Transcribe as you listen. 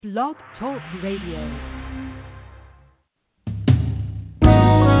Blog Talk Radio.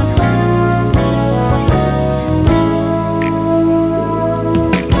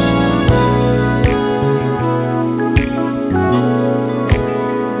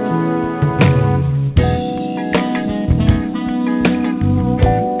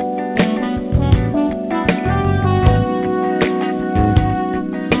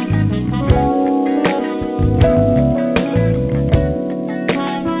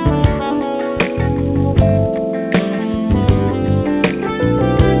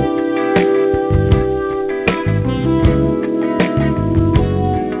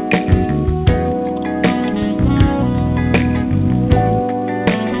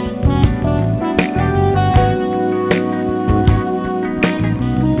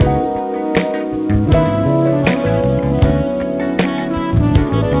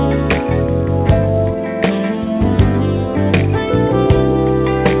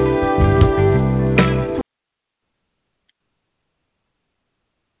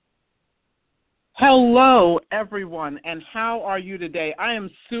 Hello, everyone, and how are you today? I am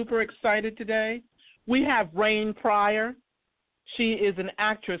super excited today. We have Rain Pryor. She is an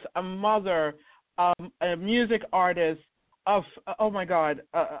actress, a mother, a music artist, a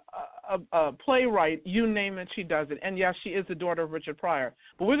playwright, you name it, she does it. And yes, she is the daughter of Richard Pryor.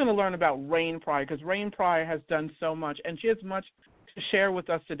 But we're going to learn about Rain Pryor because Rain Pryor has done so much, and she has much to share with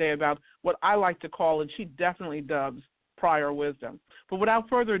us today about what I like to call, and she definitely dubs, Pryor wisdom. But without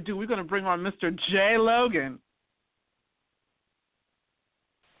further ado, we're going to bring on Mr. Jay Logan.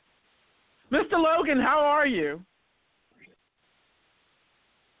 Mr. Logan, how are you?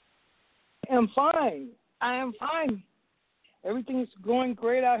 I am fine. Everything's going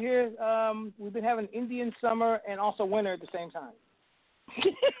great out here. We've been having Indian summer and also winter at the same time.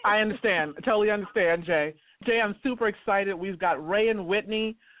 I understand. I totally understand, Jay. Jay, I'm super excited. We've got Ray and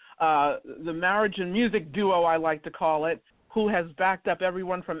Whitney, the marriage and music duo, I like to call it, who has backed up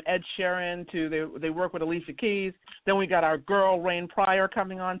everyone from Ed Sheeran to they work with Alicia Keys. Then we got our girl, Rain Pryor,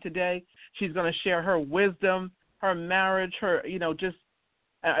 coming on today. She's going to share her wisdom, her marriage, her,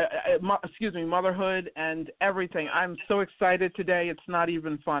 motherhood and everything. I'm so excited today. It's not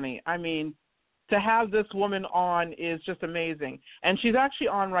even funny. I mean, to have this woman on is just amazing. And she's actually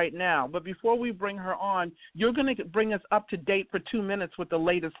on right now. But before we bring her on, you're going to bring us up to date for 2 minutes with the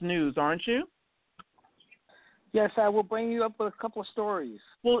latest news, aren't you? Yes, I will bring you up with a couple of stories.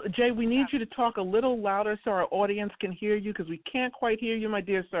 Well, Jay, we need you to talk a little louder so our audience can hear you because we can't quite hear you, my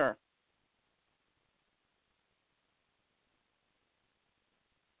dear sir.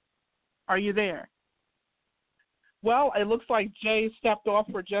 Are you there? Well, it looks like Jay stepped off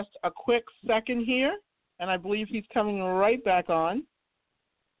for just a quick second here, and I believe he's coming right back on.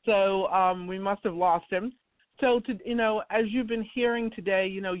 So we must have lost him. So, as you've been hearing today,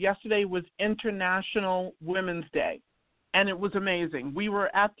 yesterday was International Women's Day, and it was amazing. We were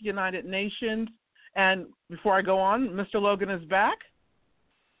at the United Nations, and before I go on, Mr. Logan is back.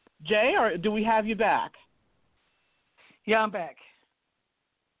 Jay, or do we have you back? Yeah, I'm back.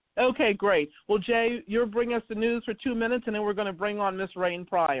 Okay, great. Well, Jay, you'll bring us the news for 2 minutes, and then we're going to bring on Miss Rain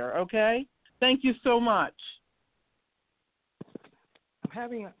Pryor, okay? Thank you so much.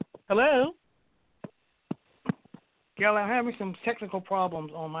 Hello? Gail, I'm having some technical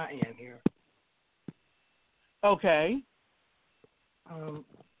problems on my end here. Okay.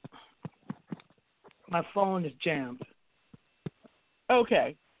 My phone is jammed.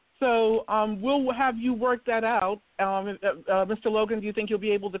 Okay. So we'll have you work that out. Mr. Logan, do you think you'll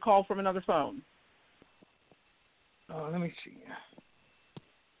be able to call from another phone? Let me see.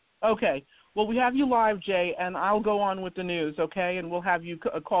 Okay. Well, we have you live, Jay, and I'll go on with the news, okay? And we'll have you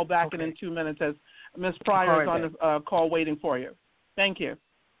call back in 2 minutes as Ms. Pryor is on the call waiting for you. Thank you.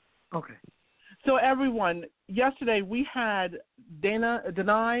 Okay. So, everyone, yesterday we had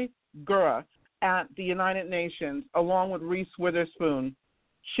Denai Gura at the United Nations along with Reese Witherspoon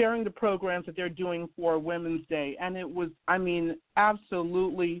sharing the programs that they're doing for Women's Day. And it was,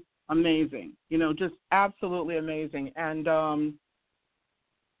 absolutely amazing, just absolutely amazing. And,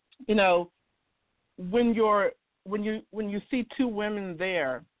 when you see two women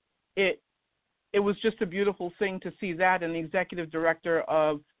there, it was just a beautiful thing to see that, and the executive director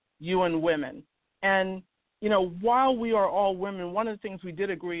of UN Women. And, while we are all women, one of the things we did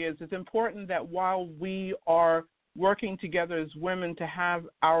agree is it's important that while we are working together as women to have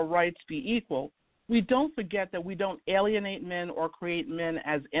our rights be equal, we don't forget that we don't alienate men or create men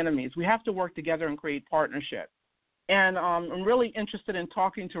as enemies. We have to work together and create partnership. And I'm really interested in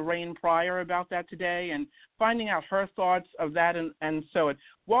talking to Rain Pryor about that today and finding out her thoughts of that. And so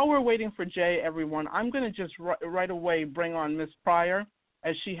while we're waiting for Jay, everyone, I'm going to just right away bring on Miss Pryor.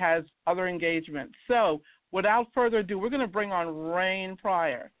 as she has other engagements. So without further ado, we're going to bring on Rain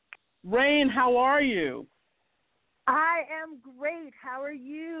Pryor. Rain, how are you? I am great. How are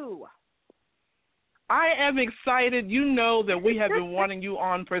you? I am excited. You know that we have been wanting you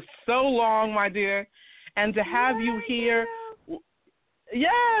on for so long, my dear, and to have you here.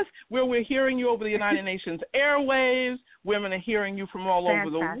 Yes, where we're hearing you over the United Nations airwaves. Women are hearing you from all over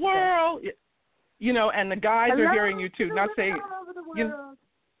the world. You know, and the guys are hearing you too. Not saying, all over the world.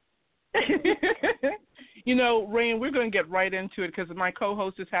 You know, Rain, we're going to get right into it because my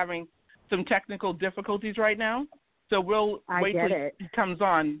co-host is having some technical difficulties right now. So we'll wait till he comes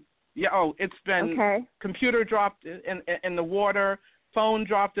on. Yeah. Oh, it's been computer dropped in the water, phone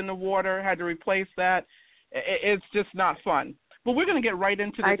dropped in the water. Had to replace that. It's just not fun. But we're going to get right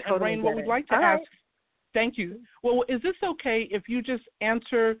into this. And Rain, what we'd like to ask. Thank you. Well, is this okay if you just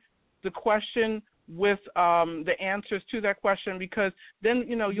answer the question with the answers to that question? Because then,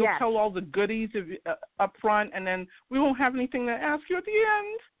 you know, you'll tell all the goodies up front, and then we won't have anything to ask you at the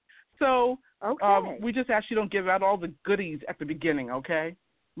end. So we just ask you don't give out all the goodies at the beginning, okay?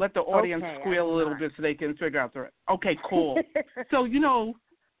 Let the audience squeal a little bit so they can figure out the – okay, cool. So, you know,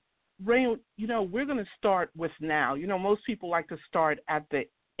 Rain, you know, we're going to start with now. You know, most people like to start at the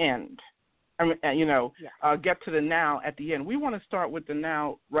end. I mean, you know, get to the now at the end. We want to start with the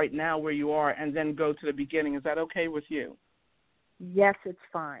now, right now where you are, and then go to the beginning. Is that okay with you? Yes, it's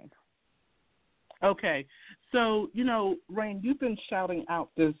fine. Okay. So, you know, Rain, you've been shouting out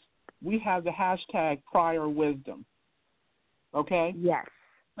this. We have the hashtag prior wisdom. Okay? Yes.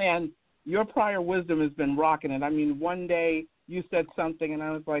 And your prior wisdom has been rocking it. I mean, one day you said something, and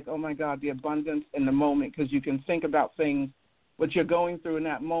I was like, oh, my God, the abundance in the moment, because you can think about things. What you're going through in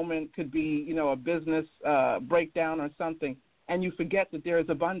that moment could be, you know, a business breakdown or something, and you forget that there is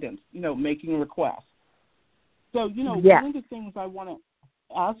abundance, you know, making requests. So, you know, one of the things I want to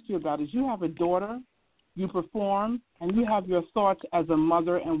ask you about is you have a daughter, you perform, and you have your thoughts as a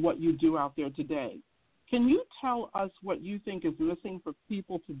mother and what you do out there today. Can you tell us what you think is missing for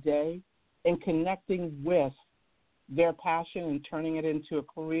people today in connecting with their passion and turning it into a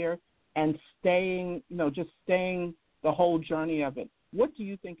career and staying, you know, just staying the whole journey of it? What do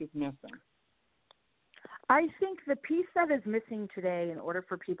you think is missing? I think the piece that is missing today in order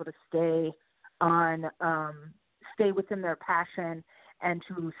for people to stay within their passion and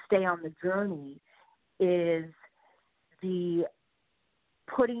to stay on the journey is the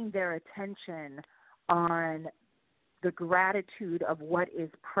putting their attention on the gratitude of what is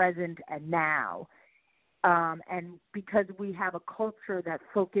present and now. And because we have a culture that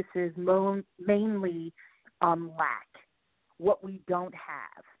focuses mainly on lack, what we don't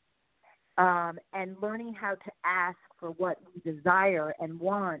have, and learning how to ask for what we desire and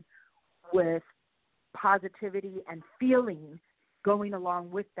want with positivity and feeling going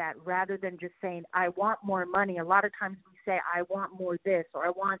along with that, rather than just saying, I want more money. A lot of times we say, I want more this, or I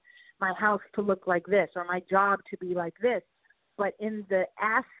want my house to look like this, or my job to be like this. But in the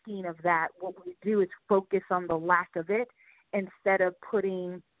asking of that, what we do is focus on the lack of it instead of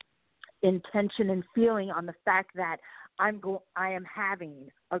putting intention and feeling on the fact that I am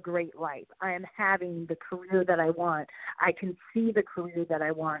having a great life. I am having the career that I want. I can see the career that I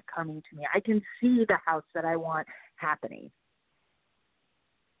want coming to me. I can see the house that I want happening.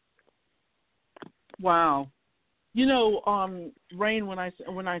 Wow. You know, Rain, when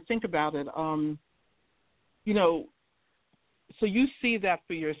I think about it, you know, so you see that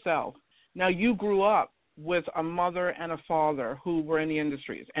for yourself. Now, you grew up with a mother and a father who were in the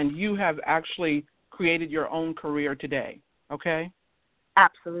industries, and you have actually created your own career today, okay?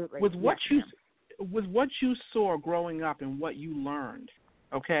 Absolutely. With what you saw growing up and what you learned,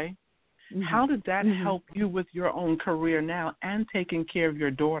 okay? Mm-hmm. How did that help you with your own career now and taking care of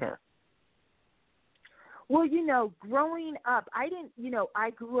your daughter? Well, you know, growing up, I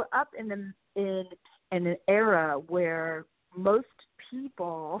grew up in an era where most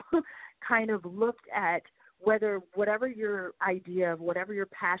people kind of looked at whatever your idea of whatever your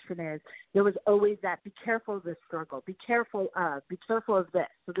passion is, there was always that, be careful of the struggle, be careful of this.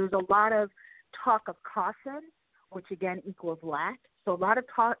 So there's a lot of talk of caution, which again equals lack. So a lot of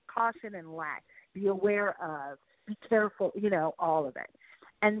caution and lack, be aware of, be careful, you know, all of it.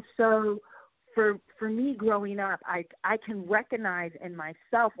 And so for me growing up, I can recognize in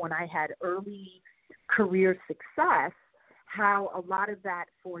myself when I had early career success, how a lot of that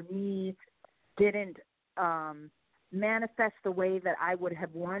for me didn't manifest the way that I would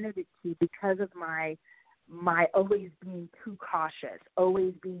have wanted it to because of my always being too cautious,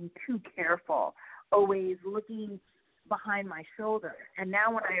 always being too careful, always looking behind my shoulder. And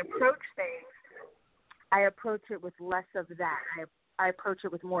now when I approach things, I approach it with less of that. approach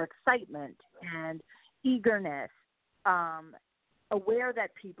it with more excitement and eagerness, aware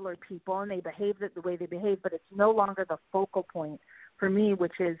that people are people and they behave the way they behave, but it's no longer the focal point for me,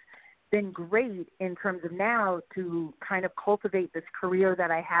 which has been great in terms of now to kind of cultivate this career that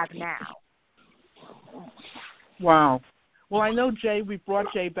I have now. Wow. Well, I know Jay. We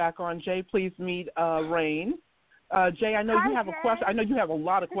brought Jay back on. Jay, please meet Rain. Jay, I know you have a question. I know you have a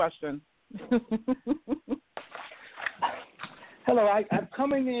lot of questions. Hello, I'm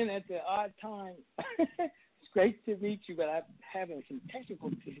coming in at the odd time. It's great to meet you, but I'm having some technical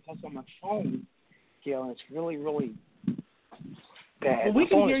difficulties because of my phone, Gail, and it's really, really bad. Well, we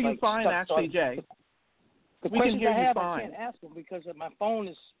can hear you fine, actually, Jay. The questions I have, I can't ask them because my phone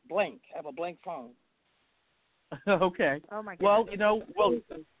is blank. I have a blank phone. Okay. Oh my goodness. Well, you know,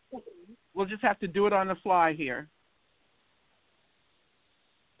 we'll just have to do it on the fly here.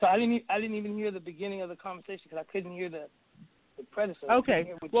 So I didn't even hear the beginning of the conversation because I couldn't hear the predecessor.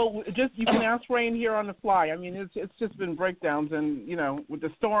 Okay. Well, just you can ask Rain here on the fly. I mean, it's just been breakdowns, and you know, with the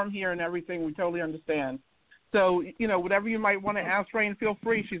storm here and everything, we totally understand. So, you know, whatever you might want to ask Rain, feel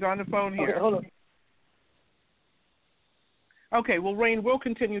free. She's on the phone here. Okay, hold on. Okay, well, Rain, we'll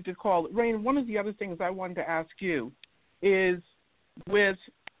continue to call. Rain, one of the other things I wanted to ask you is with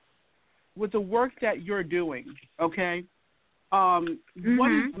the work that you're doing, okay, what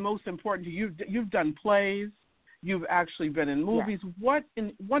is most important to you? You've done plays. You've actually been in movies. Yes. What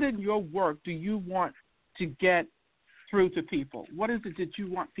in your work do you want to get through to people? What is it that you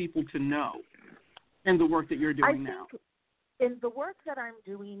want people to know in the work that you're doing now? I think in the work that I'm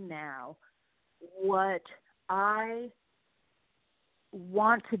doing now, what I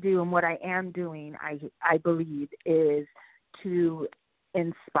want to do and what I am doing, I believe, is to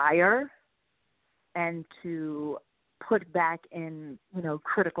inspire and to put back in, you know,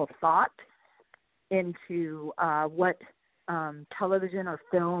 critical thought into what television or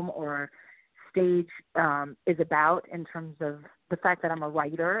film or stage is about in terms of the fact that I'm a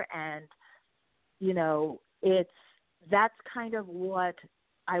writer. And, you know, that's kind of what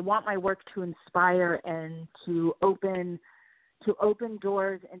I want my work to inspire and to open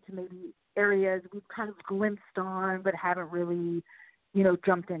doors into maybe areas we've kind of glimpsed on but haven't really, you know,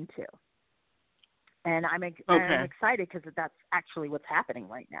 jumped into. And I'm excited because that's actually what's happening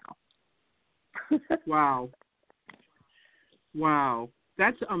right now. Wow.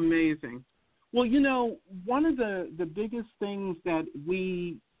 That's amazing. Well, you know, one of the biggest things that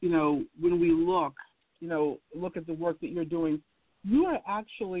we, you know, when we look at the work that you're doing, you are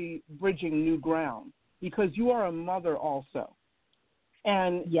actually bridging new ground because you are a mother also.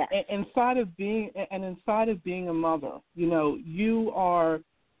 And yes. inside of being a mother, you know, you are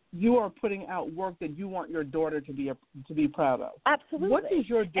putting out work that you want your daughter to be proud of. Absolutely. What does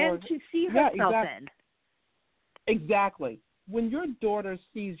your daughter and to see herself in? Exactly. When your daughter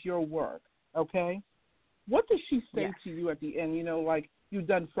sees your work, okay, what does she say Yes. to you at the end? You know, like you've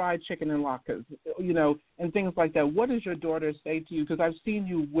done fried chicken and latkes, you know, and things like that. What does your daughter say to you? Because I've seen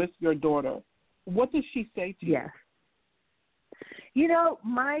you with your daughter. What does she say to you? Yes. You know,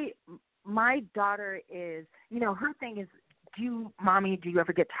 my daughter is, you know, her thing is, Mommy, do you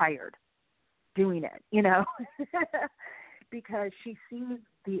ever get tired doing it? You know, because she sees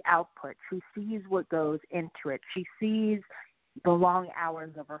the output. She sees what goes into it. She sees the long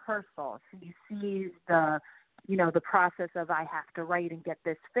hours of rehearsal. She sees the process of I have to write and get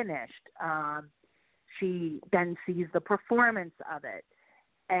this finished. She then sees the performance of it.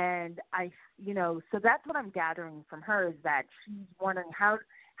 And so that's what I'm gathering from her is that she's wondering how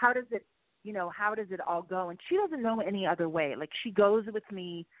does it all go? And she doesn't know any other way. Like she goes with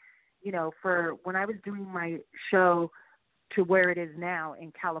me, you know, for when I was doing my show to where it is now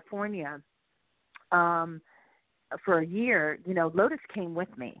in California, for a year, you know, Lotus came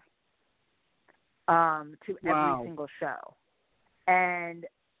with me, to every single show. And,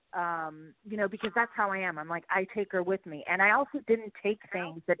 you know, because that's how I am. I'm like, I take her with me. And I also didn't take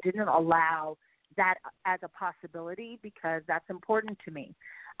things that didn't allow that as a possibility because that's important to me.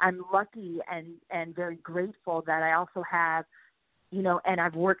 I'm lucky and very grateful that I also have, you know, and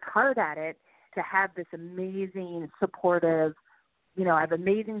I've worked hard at it to have this amazing supportive, you know, I have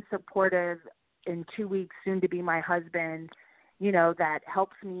amazing supportive in 2 weeks, soon to be my husband, you know, that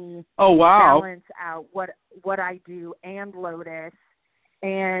helps me balance out what I do and Lotus.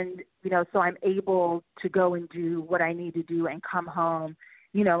 And, you know, so I'm able to go and do what I need to do and come home,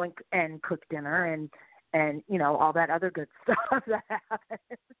 you know, and cook dinner and, you know, all that other good stuff that happens.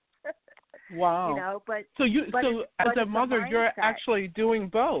 Wow. You know, so as a mother, you're actually doing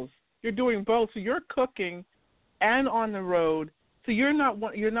both. You're doing both. So you're cooking and on the road. So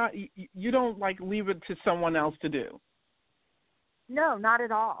you don't like leave it to someone else to do. No, not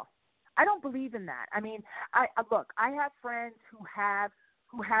at all. I don't believe in that. I mean, look, I have friends who have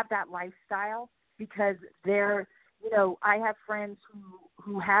that lifestyle because they're, I have friends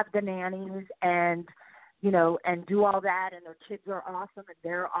who have the nannies and, and do all that, and their kids are awesome and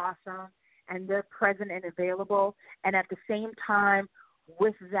they're awesome and they're present and available. And at the same time,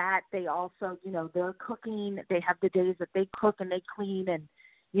 with that, they also, they're cooking. They have the days that they cook and they clean, and,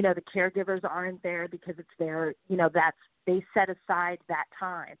 the caregivers aren't there because it's their, they set aside that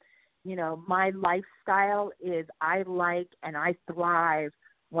time. My lifestyle is I like and I thrive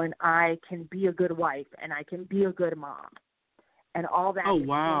when I can be a good wife and I can be a good mom. And all that is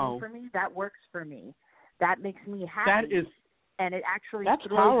for me, that works for me. That makes me happy. And it actually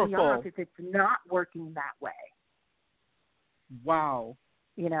throws me off if it's not working that way. Wow.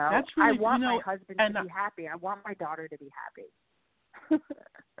 That's really, I want my husband to be happy. I want my daughter to be happy.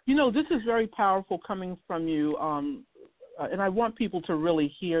 This is very powerful coming from you, and I want people to really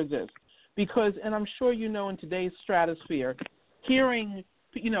hear this because, and I'm sure in today's stratosphere, hearing,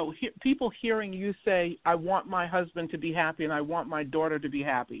 people hearing you say, I want my husband to be happy and I want my daughter to be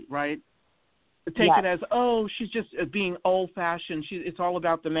happy, right? Take it as, she's just being old-fashioned. It's all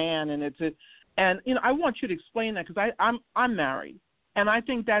about the man, and I want you to explain that because I'm married. And I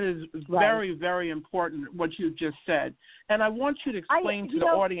think that is very, very important, what you just said. And I want you to explain to the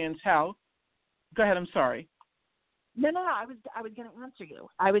audience how. Go ahead. I'm sorry. No. I was going to answer you.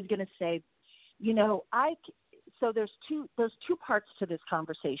 I was going to say, so there's two parts to this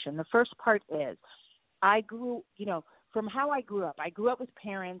conversation. The first part is I grew, from how I grew up with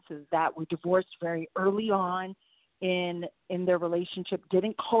parents that were divorced very early on in their relationship,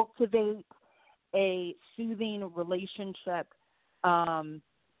 didn't cultivate a soothing relationship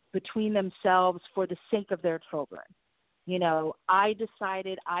between themselves for the sake of their children. I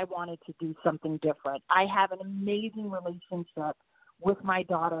decided I wanted to do something different. I have an amazing relationship with my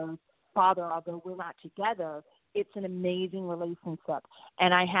daughter's father, although we're not together. It's an amazing relationship.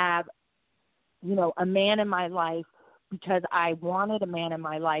 And I have, a man in my life because I wanted a man in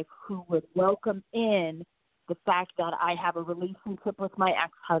my life who would welcome in the fact that I have a relationship with my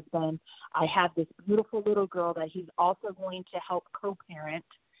ex-husband. I have this beautiful little girl that he's also going to help co-parent,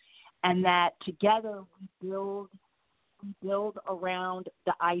 and that together we build around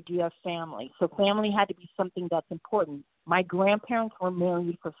the idea of family. So family had to be something that's important. My grandparents were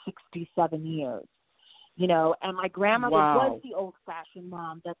married for 67 years, and my grandmother was the old-fashioned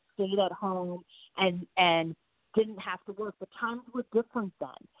mom that stayed at home and didn't have to work. The times were different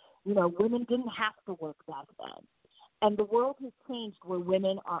then. Women didn't have to work back then. And the world has changed where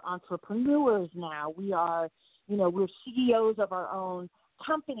women are entrepreneurs now. We are, we're CEOs of our own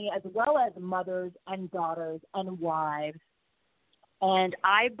company as well as mothers and daughters and wives. And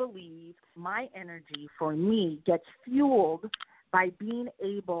I believe my energy for me gets fueled by being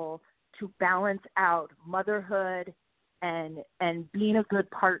able to balance out motherhood and being a good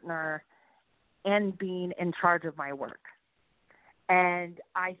partner and being in charge of my work. And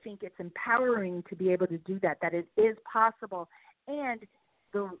I think it's empowering to be able to do that it is possible. And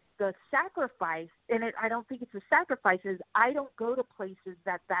the sacrifice, and I don't think it's a sacrifice, is I don't go to places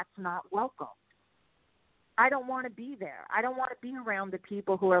that's not welcome. I don't want to be there. I don't want to be around the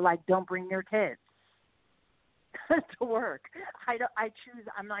people who are like, don't bring your kids to work. I choose,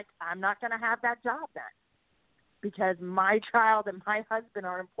 I'm not going to have that job then because my child and my husband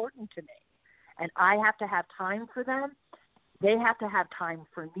are important to me. And I have to have time for them. They have to have time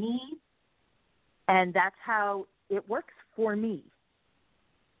for me, and that's how it works for me.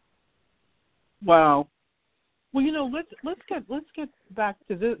 Wow. Well, let's get back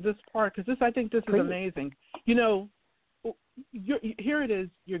to this part because I think this is amazing. Here it is.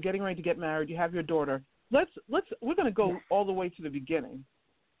 You're getting ready to get married. You have your daughter. We're going to go all the way to the beginning.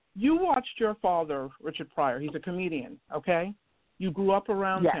 You watched your father, Richard Pryor. He's a comedian. Okay. You grew up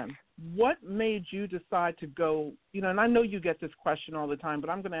around him. What made you decide to go, and I know you get this question all the time,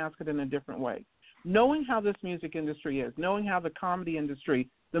 but I'm going to ask it in a different way. Knowing how this music industry is, knowing how the comedy industry,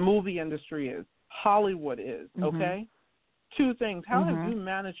 the movie industry is, Hollywood is, okay? Two things. How have you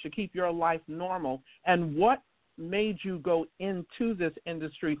managed to keep your life normal, and what made you go into this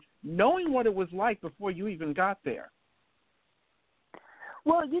industry knowing what it was like before you even got there?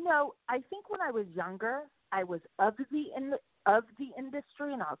 Well, I think when I was younger, I was of the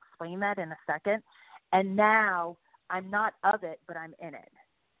industry, and I'll explain that in a second. And now I'm not of it, but I'm in it.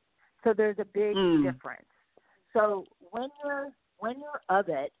 So there's a big difference. So when you're of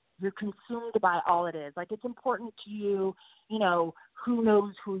it, you're consumed by all it is. Like, it's important to you, who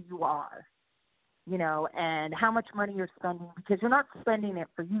knows who you are, and how much money you're spending, because you're not spending it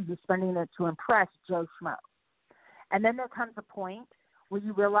for you. You're spending it to impress Joe Schmo. And then there comes a point where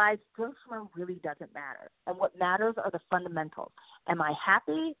you realize Joe Schmo really doesn't matter. And what matters are the fundamentals. Am I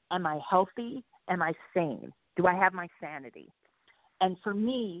happy? Am I healthy? Am I sane? Do I have my sanity? And for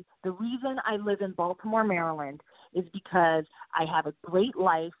me, the reason I live in Baltimore, Maryland, is because I have a great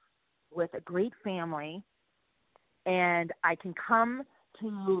life with a great family, and I can come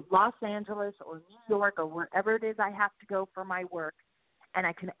to Los Angeles or New York or wherever it is I have to go for my work, and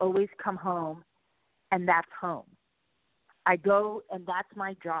I can always come home, and that's home. I go, and that's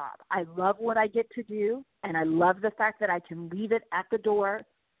my job. I love what I get to do, and I love the fact that I can leave it at the door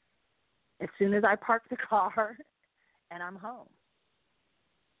as soon as I park the car, and I'm home.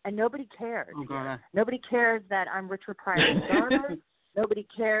 And nobody cares. Oh, God. Nobody cares that I'm Richard Pryor's daughter. Nobody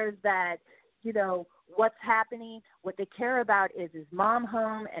cares that, you know, what's happening. What they care about is mom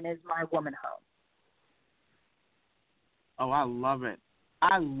home and is my woman home. Oh, I love it.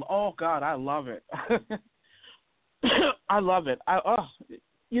 Oh, God, I love it. I love it.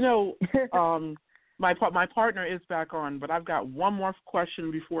 My partner is back on, but I've got one more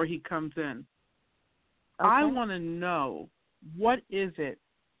question before he comes in. Okay. I want to know, what is it?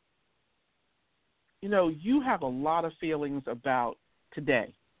 You know, you have a lot of feelings about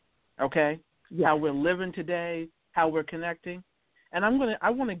today, okay? Yes. How we're living today, how we're connecting. And I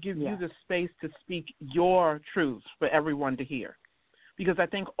want to give you the space to speak your truths for everyone to hear. Because I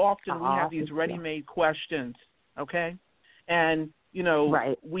think often we have these ready-made questions, okay? And, you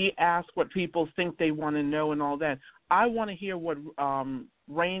know, we ask what people think they want to know and all that. I want to hear what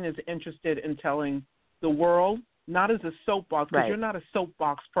Rain is interested in telling the world, not as a soapbox, because you're not a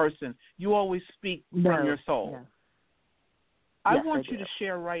soapbox person. You always speak from your soul. Yeah. I want you to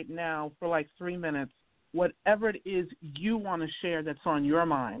share right now for like 3 minutes whatever it is you want to share that's on your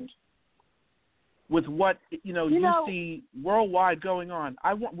mind with what you see worldwide going on.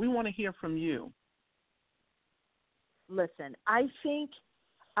 We want to hear from you. Listen, I think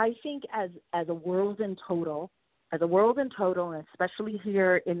as a world in total, and especially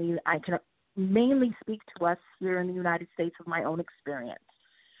here I can mainly speak to us here in the United States of my own experience.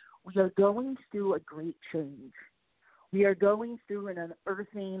 We are going through a great change. We are going through an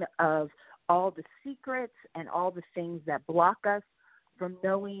unearthing of all the secrets and all the things that block us from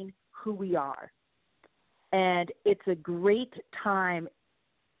knowing who we are. And it's a great time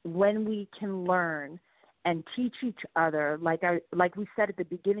when we can learn and teach each other, like we said at the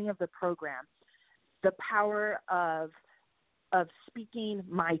beginning of the program, the power of speaking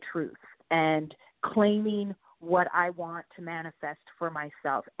my truth and claiming what I want to manifest for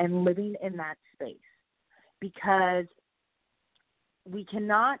myself and living in that space. Because we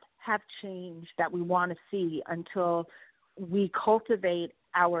cannot have change that we want to see until we cultivate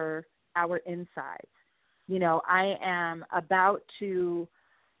our insides. You know, I am about to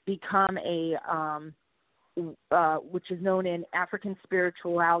become which is known in African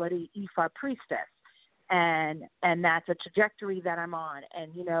spirituality, Ifa priestess. And that's a trajectory that I'm on.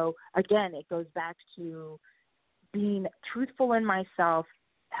 And, you know, again, it goes back to being truthful in myself,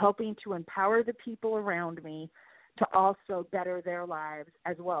 helping to empower the people around me to also better their lives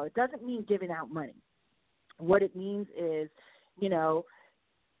as well. It doesn't mean giving out money. What it means is, you know,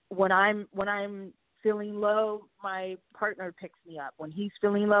 when I'm feeling low, my partner picks me up. When he's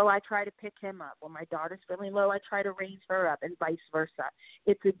feeling low, I try to pick him up. When my daughter's feeling low, I try to raise her up, and vice versa.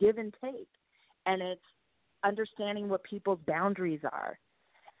 It's a give and take. And it's understanding what people's boundaries are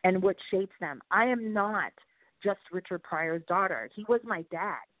and what shapes them. I am not just Richard Pryor's daughter. He was my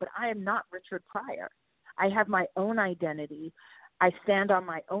dad, but I am not Richard Pryor. I have my own identity. I stand on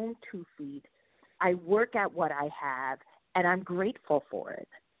my own 2 feet. I work at what I have, and I'm grateful for it.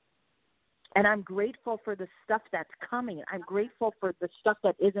 And I'm grateful for the stuff that's coming. I'm grateful for the stuff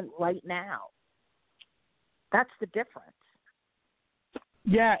that isn't right now. That's the difference.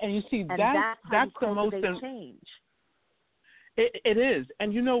 Yeah, and you see, that's the most change. It is.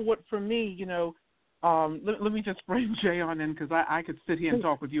 And you know what, for me, you know, let me just bring Jay on in because I could sit here and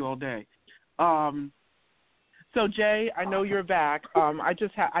talk with you all day. So, Jay, I know you're back. I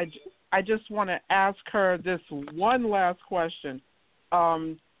just want to ask her this one last question.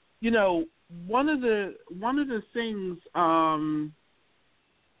 You know, one of the things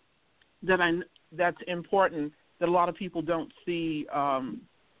that's important that a lot of people don't see,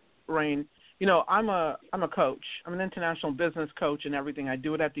 Rain. You know, I'm a coach. I'm an international business coach and everything. I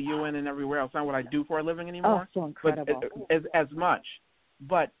do it at the UN and everywhere else. Not what I do for a living anymore. Oh, so incredible. But as much.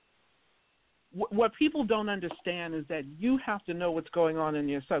 But what people don't understand is that you have to know what's going on in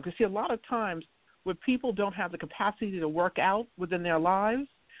yourself. Because, see, a lot of times where people don't have the capacity to work out within their lives,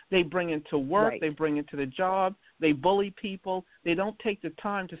 they bring it to work, they bring it to the job, they bully people. They don't take the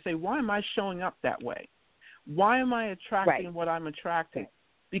time to say, why am I showing up that way? Why am I attracting Right. what I'm attracting?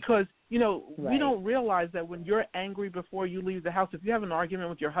 Because, you know, we Right. don't realize that when you're angry before you leave the house, if you have an argument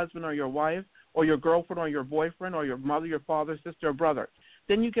with your husband or your wife or your girlfriend or your boyfriend or your mother, your father, sister, or brother,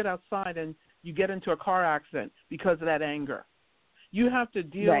 then you get outside and you get into a car accident because of that anger. You have to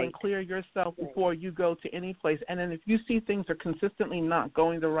deal Right. and clear yourself before you go to any place. And then if you see things are consistently not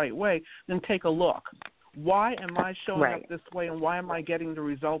going the right way, then take a look. Why am I showing Right. up this way, and why am I getting the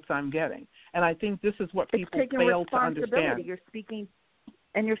results I'm getting? And I think this is what It's people taking fail to responsibility. understand. You're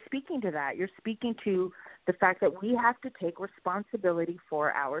speaking to that. You're speaking to the fact that we have to take responsibility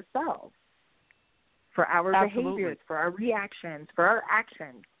for ourselves, for our Absolutely. behaviors, for our reactions, for our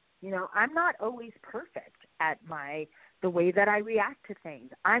actions. You know, I'm not always perfect at the way that I react to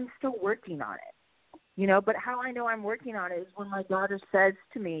things. I'm still working on it. You know, but how I know I'm working on it is when my daughter says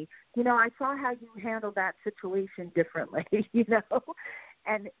to me, you know, I saw how you handled that situation differently, you know,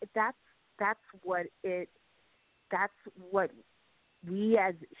 and that's what we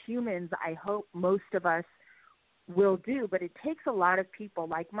as humans, I hope most of us will do, but it takes a lot of people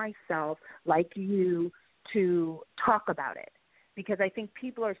like myself, like you, to talk about it, because I think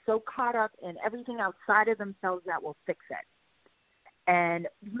people are so caught up in everything outside of themselves that will fix it. And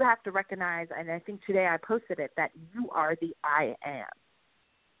you have to recognize, and I think today I posted it, that you are the I am.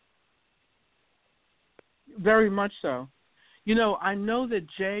 Very much so. You know, I know that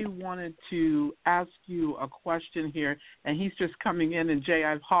Jay wanted to ask you a question here, and he's just coming in. And, Jay,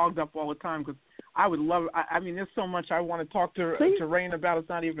 I've hogged up all the time because I would love – I mean, there's so much I want to talk to Rain about. It's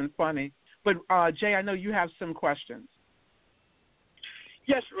not even funny. But, Jay, I know you have some questions.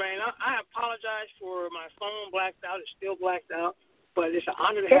 Yes, Rain. I apologize for my phone blacked out. It's still blacked out. But it's an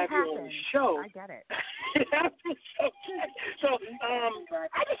honor to have you on the show. I get it. It happens. So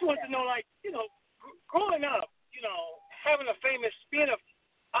I just wanted to know, like, you know, growing up, you know, having a famous,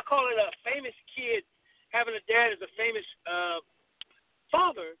 I call it a famous kid, having a dad as a famous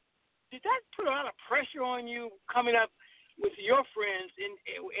father, did that put a lot of pressure on you coming up with your friends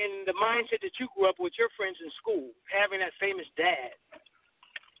in the mindset that you grew up with your friends in school, having that famous dad?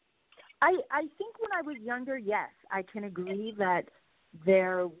 I think when I was younger, yes, I can agree that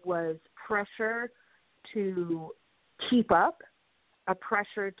there was pressure to keep up, a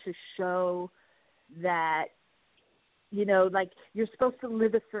pressure to show that, you know, like you're supposed to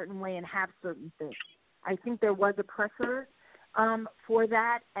live a certain way and have certain things. I think there was a pressure for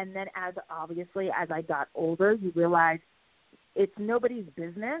that. And then as I got older, you realize it's nobody's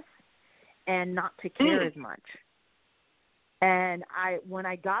business and not to care as much. And when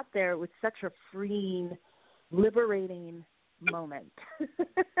I got there, it was such a freeing, liberating moment.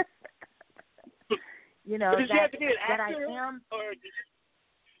 You know, did you have to be an actor, I am. Or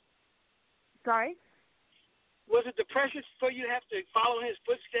Sorry? Was it the pressure for you to have to follow in his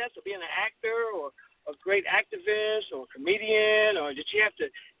footsteps of being an actor or a great activist or comedian, or did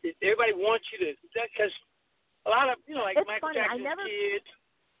everybody want you to, because a lot of, you know, like it's Michael funny. Jackson's kids.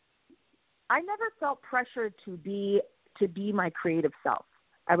 I never felt pressure to be my creative self.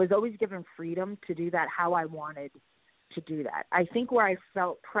 I was always given freedom to do that how I wanted to do that. I think where I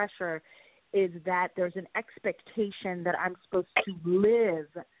felt pressure is that there's an expectation that I'm supposed to live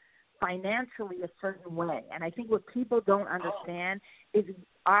financially a certain way. And I think what people don't understand is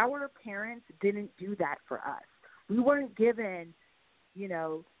our parents didn't do that for us. We weren't given, you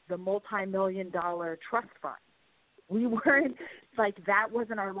know, the multi-million-dollar trust fund. We weren't, like, that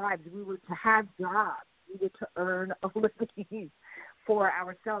wasn't our lives. We were to have jobs. We were to earn a living for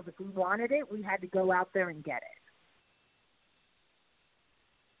ourselves. If we wanted it, we had to go out there and get it.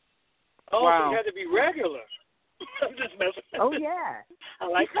 Oh, wow. So you had to be regular. I'm just messing. Oh, yeah.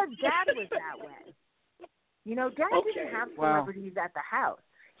 Because Dad was that way. You know, Dad didn't have celebrities at the house.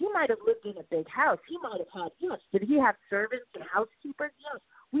 He might have lived in a big house. He might have had, yes. Did he have servants and housekeepers? Yes.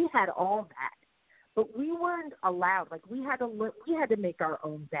 We had all that. But we weren't allowed. Like, we had to make our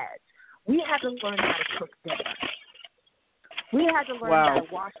own beds. We had to learn how to cook dinner. We had to learn how to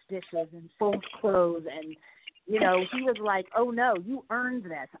wash dishes and fold clothes. And, you know, he was like, oh, no, you earned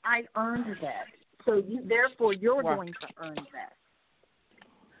this. I earned this. So therefore you're going to earn this.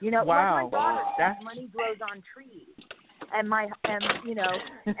 You know, like my daughter says, money grows on trees. And you know,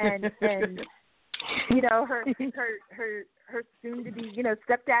 and you know, her soon to be, you know,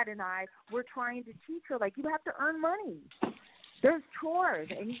 stepdad and I were trying to teach her, like, you have to earn money. There's chores,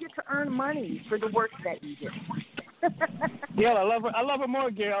 and you get to earn money for the work that you do. Gail, I love her more,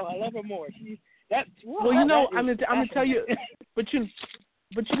 Gail. I love her more. Well, you know, I'm gonna tell you, but you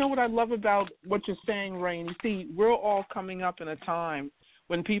know what I love about what you're saying, Rain? You see, we're all coming up in a time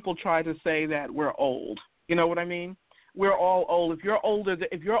when people try to say that we're old. You know what I mean? We're all old. If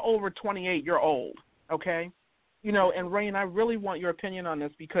you're over 28, you're old. okay? You know, and Rain, I really want your opinion on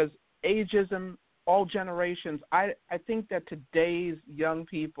this because ageism, all generations, I think that today's young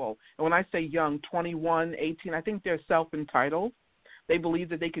people, and when I say young, 21, 18, I think they're self-entitled. They believe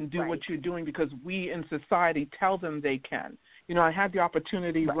that they can do what you're doing because we in society tell them they can. You know, I had the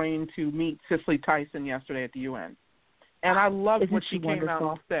opportunity, Rain, to meet Cicely Tyson yesterday at the UN. And I loved what she came out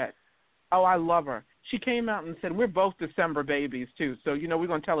and said. Oh, I love her. She came out and said, we're both December babies, too, so, you know, we're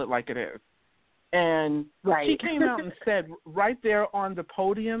going to tell it like it is. And she came out and said right there on the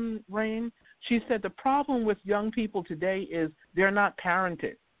podium, Rain, she said the problem with young people today is they're not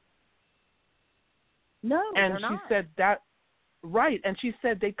parented. No, and they're not. And she said that, right, and she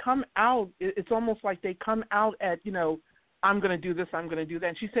said they come out, it's almost like they come out at, you know, I'm going to do this, I'm going to do that.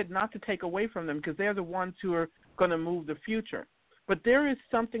 And she said not to take away from them because they're the ones who are going to move the future. But there is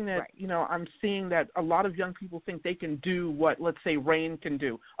something that, you know, I'm seeing that a lot of young people think they can do what, let's say, Rain can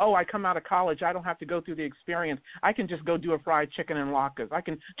do. Oh, I come out of college. I don't have to go through the experience. I can just go do a fried chicken in Locker's. I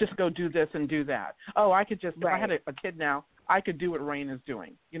can just go do this and do that. Oh, I could just, if I had a kid now, I could do what Rain is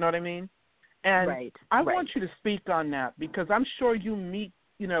doing. You know what I mean? And I want you to speak on that because I'm sure you meet,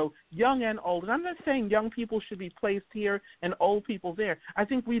 you know, young and old. And I'm not saying young people should be placed here and old people there. I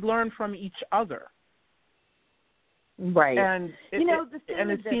think we learn from each other. Right. And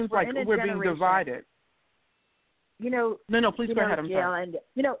it seems like we're being divided. You know. No, please go ahead. I'm sorry. And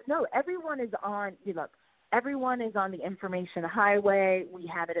everyone is on. Look, everyone is on the information highway. We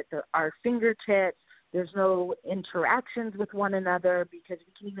have it at our fingertips. There's no interactions with one another because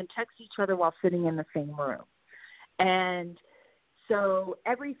we can even text each other while sitting in the same room. And so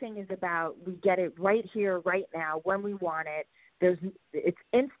everything is about we get it right here, right now, when we want it. It's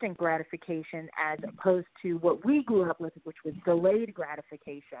instant gratification as opposed to what we grew up with, which was delayed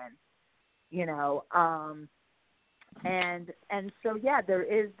gratification, you know. And so, there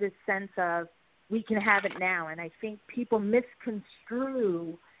is this sense of we can have it now. And I think people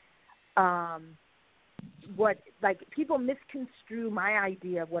misconstrue people misconstrue my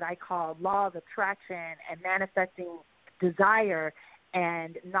idea of what I call law of attraction and manifesting desire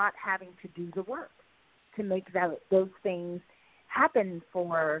and not having to do the work to make those things happen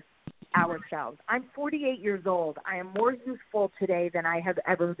for ourselves. I'm 48 years old. I am more youthful today than I have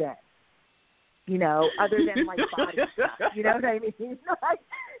ever been, you know, other than like body stuff. You know what I mean? Like,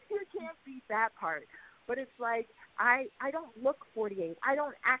 you can't beat that part. But it's like I don't look 48. I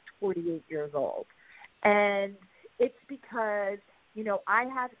don't act 48 years old. And it's because, you know, I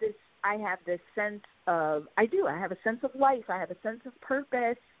have this sense of, I have a sense of life. I have a sense of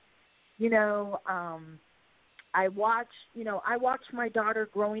purpose. You know, I watch my daughter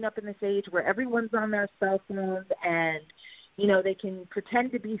growing up in this age where everyone's on their cell phones and, you know, they can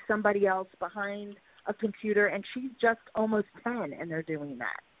pretend to be somebody else behind a computer, and she's just almost 10 and they're doing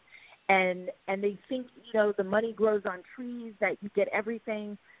that. And they think, you know, the money grows on trees, that you get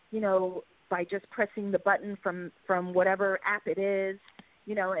everything, you know, by just pressing the button from whatever app it is,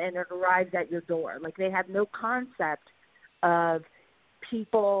 you know, and it arrives at your door. Like, they have no concept of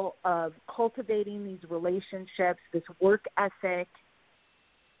people, of cultivating these relationships, this work ethic,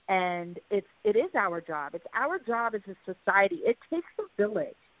 and it is our job. It's our job as a society. It takes a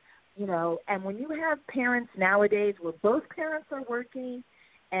village, you know, and when you have parents nowadays where both parents are working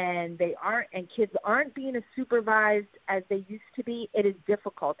and kids aren't being as supervised as they used to be, it is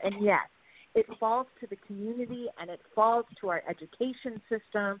difficult. And yes, it falls to the community and it falls to our education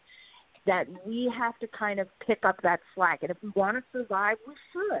system that we have to kind of pick up that slack. And if we want to survive, we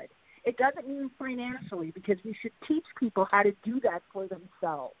should. It doesn't mean financially, because we should teach people how to do that for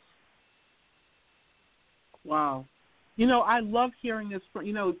themselves. Wow. You know, I love hearing this from,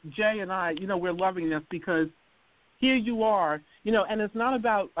 you know, Jay and I, you know, we're loving this because here you are, you know, and it's not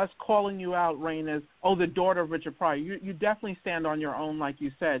about us calling you out, Rain, as, oh, the daughter of Richard Pryor. You definitely stand on your own, like you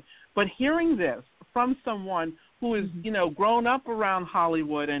said. But hearing this from someone who is, you know, grown up around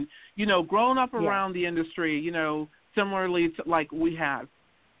Hollywood and, you know, grown up around the industry, you know, similarly to like we have,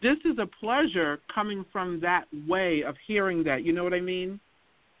 this is a pleasure coming from that way of hearing that, you know what I mean?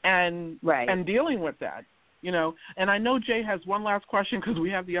 And dealing with that. You know, and I know Jay has one last question because we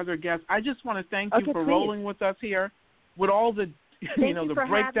have the other guests. I just want to thank you for rolling with us here with all the, you know, the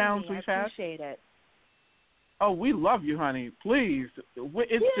breakdowns we've had. I appreciate it. Oh, we love you, honey. Please.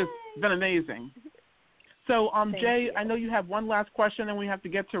 It's just been amazing. So, Jay, I know you have one last question, and we have to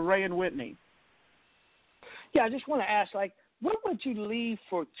get to Ray and Whitney. Yeah, I just want to ask, like, what would you leave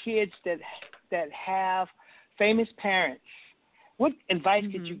for kids that have famous parents? What advice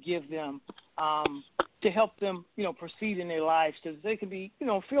could you give them to help them, you know, proceed in their lives so they can be, you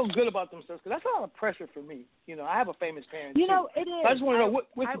know, feel good about themselves? Because that's a lot of pressure for me. You know, I have a famous parent. You know, it is. So I just want to know,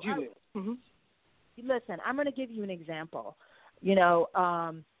 what could you do? listen, I'm going to give you an example.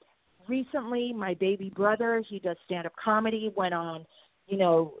 Recently, my baby brother, he does stand-up comedy, went on,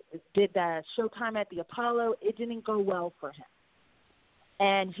 did that Showtime at the Apollo. It didn't go well for him.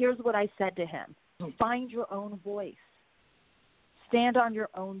 And here's what I said to him. Find your own voice. Stand on your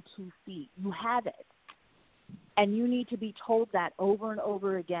own 2 feet. You have it. And you need to be told that over and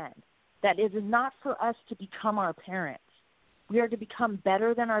over again, that it is not for us to become our parents. We are to become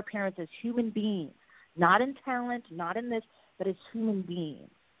better than our parents as human beings, not in talent, not in this, but as human beings.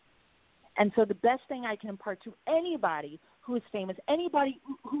 And so the best thing I can impart to anybody who is famous, anybody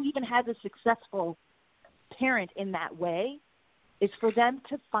who even has a successful parent in that way, is for them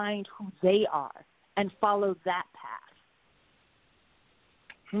to find who they are and follow that path.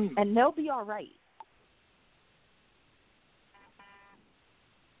 And they'll be all right.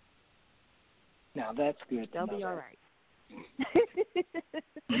 Now that's good. They'll be all right.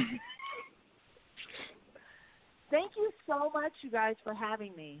 Thank you so much, you guys, for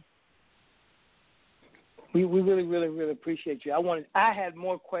having me. We really, really, really appreciate you. I had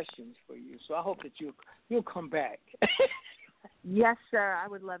more questions for you, so I hope that you'll come back. Yes, sir. I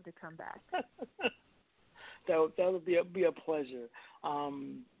would love to come back. that would be a pleasure. I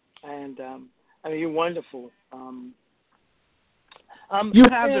mean, you're wonderful. You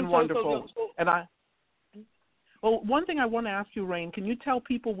have been wonderful, Well, one thing I want to ask you, Rain, can you tell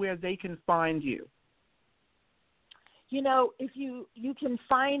people where they can find you? If you can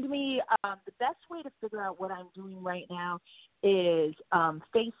find me, the best way to figure out what I'm doing right now is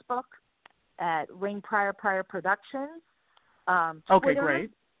Facebook at Rain Pryor Productions. Okay, Twitter,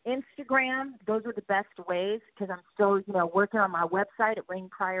 great. Instagram, those are the best ways because I'm still, working on my website at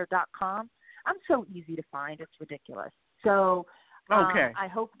rainpryor.com. I'm so easy to find, it's ridiculous. So okay. I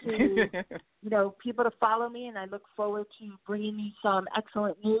hope to, people to follow me, and I look forward to bringing you some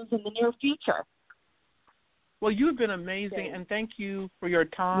excellent news in the near future. Well, you've been amazing, and thank you for your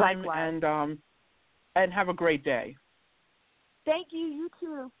time. Likewise. And have a great day. Thank you. You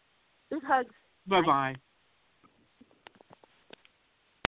too. Big hugs. Bye-bye.